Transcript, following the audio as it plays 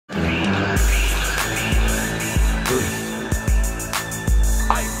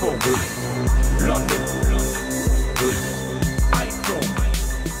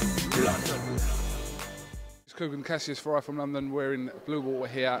KUGAN CASSIUS for iFILM London. We're in BLUEWATER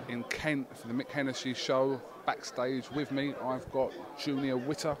here in Kent for the Mick Hennessy show. Backstage with me, I've got Junior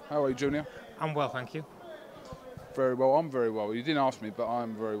WITTER. How are you, Junior? I'm well, thank you. Very well. I'm very well. You didn't ask me, but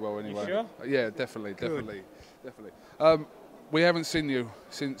I'm very well anyway. You sure? Yeah, definitely. We haven't seen you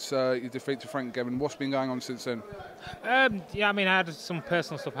since your defeat to Frank Gavin. What's been going on since then? Yeah, I mean, I had some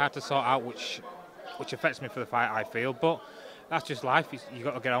personal stuff I had to sort out, which affects me for the fight, I feel. But that's just life. You've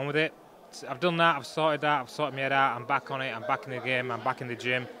got to get on with it. I've done that. I've sorted my head out. I'm back on it. I'm back in the game. I'm back in the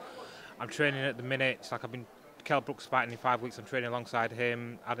gym. I'm training at the minute. It's like I've been Kell Brook's fighting in 5 weeks. I'm training alongside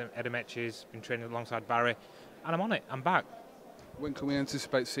him. Adam Etches been training alongside Barry, and I'm on it. I'm back. When can we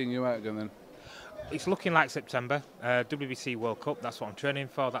anticipate seeing you out again then? It's looking like September. WBC World Cup. That's what I'm training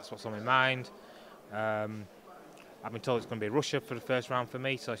for. That's what's on my mind. I've been told it's going to be Russia for the first round for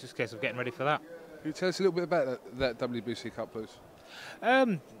me, so it's just a case of getting ready for that. Can you tell us a little bit about that WBC Cup, please?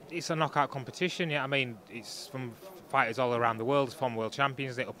 It's a knockout competition. Yeah, I mean, it's from fighters all around the world, former world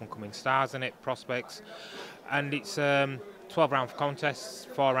champions, they're up-and-coming stars in it, prospects, and it's 12-round contests,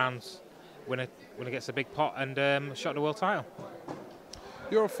 4 rounds. Winner gets a big pot and a shot at the world title.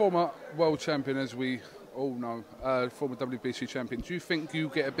 You're a former world champion, as we all know, former WBC champion. Do you think you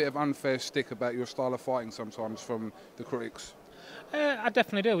get a bit of unfair stick about your style of fighting sometimes from the critics? I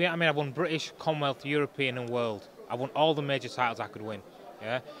definitely do. Yeah, I mean, I've won British, Commonwealth, European, and World. I won all the major titles I could win.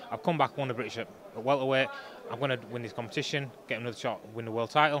 Yeah, I've come back, won the British at welterweight. I'm going to win this competition, get another shot, win the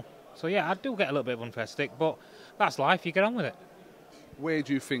world title. So yeah, I do get a little bit of unfair stick, but that's life. You get on with it. Where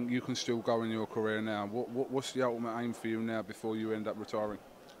do you think you can still go in your career now? What's the ultimate aim for you now before you end up retiring?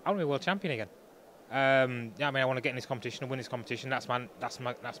 I want to be world champion again. Yeah, I mean, I want to get in this competition and win this competition. That's my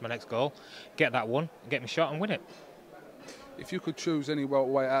next goal. Get that one, get me shot and win it. If you could choose any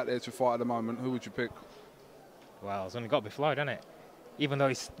welterweight out there to fight at the moment, who would you pick? Well, it's only got to be Floyd, hasn't it? Even though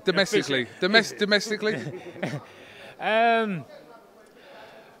he's domestically. Domestically. Not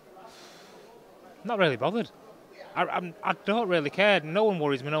really bothered. I don't really care. No one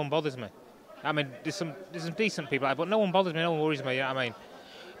worries me. No one bothers me. I mean, there's some decent people, but no one bothers me. No one worries me. You know what I mean?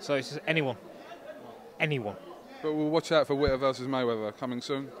 So it's just anyone. But we'll watch out for WITTER versus Mayweather coming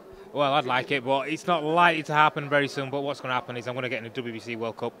soon. Well, I'd like it, but it's not likely to happen very soon. But what's going to happen is I'm going to get in the WBC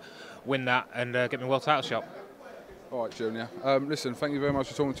World Cup, win that, and get my world title shot. All right, Junior. Listen, thank you very much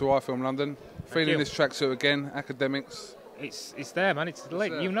for talking to iFILM London. Feeling this tracksuit again, academics. It's there, man. It's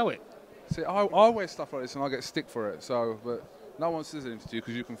late. You know it. See, I wear stuff like this and I get stick for it. So, but no one says anything to you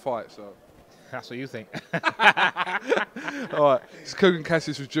because you can fight. So. That's what you think. All right. It's KUGAN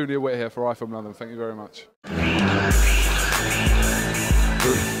CASSIUS with Junior WITTER here for iFILM London. Thank you very much.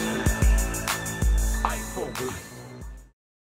 iFILM.